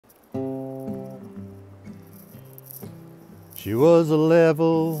She was a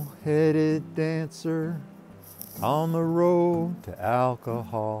level-headed dancer on the road to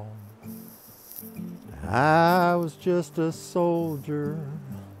alcohol. I was just a soldier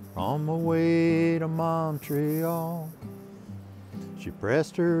on my way to Montreal. She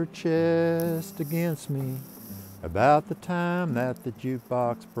pressed her chest against me about the time that the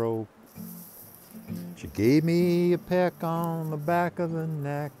jukebox broke. She gave me a peck on the back of the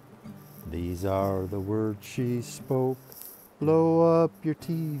neck. These are the words she spoke. Blow up your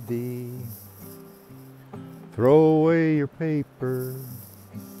TV. Throw away your paper.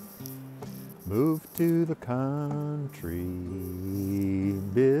 Move to the country.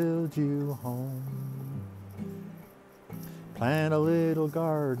 Build you a home. Plant a little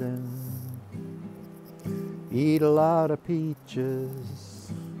garden. Eat a lot of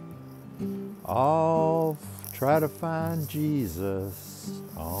peaches. I'll try to find Jesus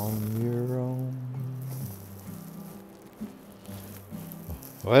on your own.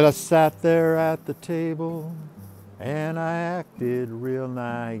 Well, I sat there at the table and I acted real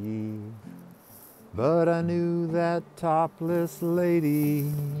naive, but I knew that topless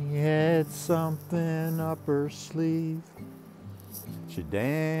lady had something up her sleeve. She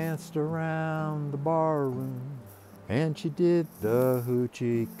danced around the barroom and she did the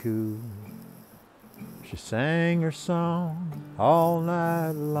hoochie coo. She sang her song all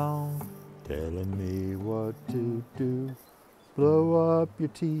night long, telling me what to do. Blow up your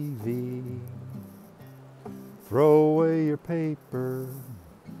TV, throw away your paper,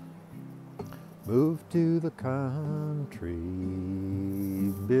 move to the country,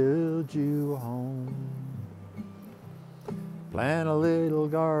 build you a home, plant a little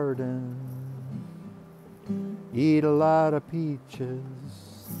garden, eat a lot of peaches,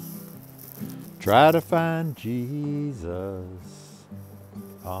 try to find Jesus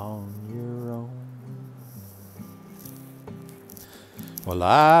on your own. Well,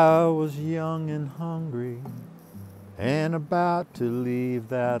 I was young and hungry and about to leave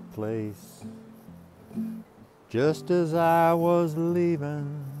that place. Just as I was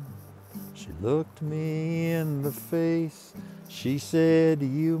leaving, she looked me in the face. She said,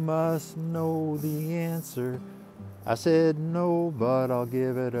 "You must know the answer." I said, "No, but I'll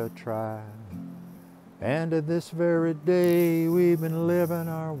give it a try." And to this very day, we've been living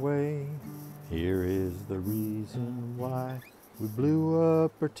our way. Here is the reason why. We blew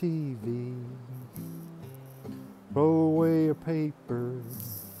up our TV, throw away our paper,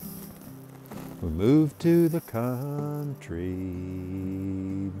 we moved to the country,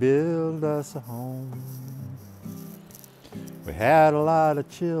 build us a home. We had a lot of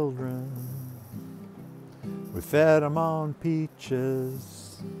children, we fed them on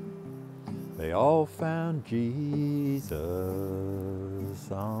peaches. They all found Jesus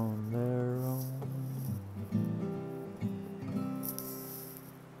on their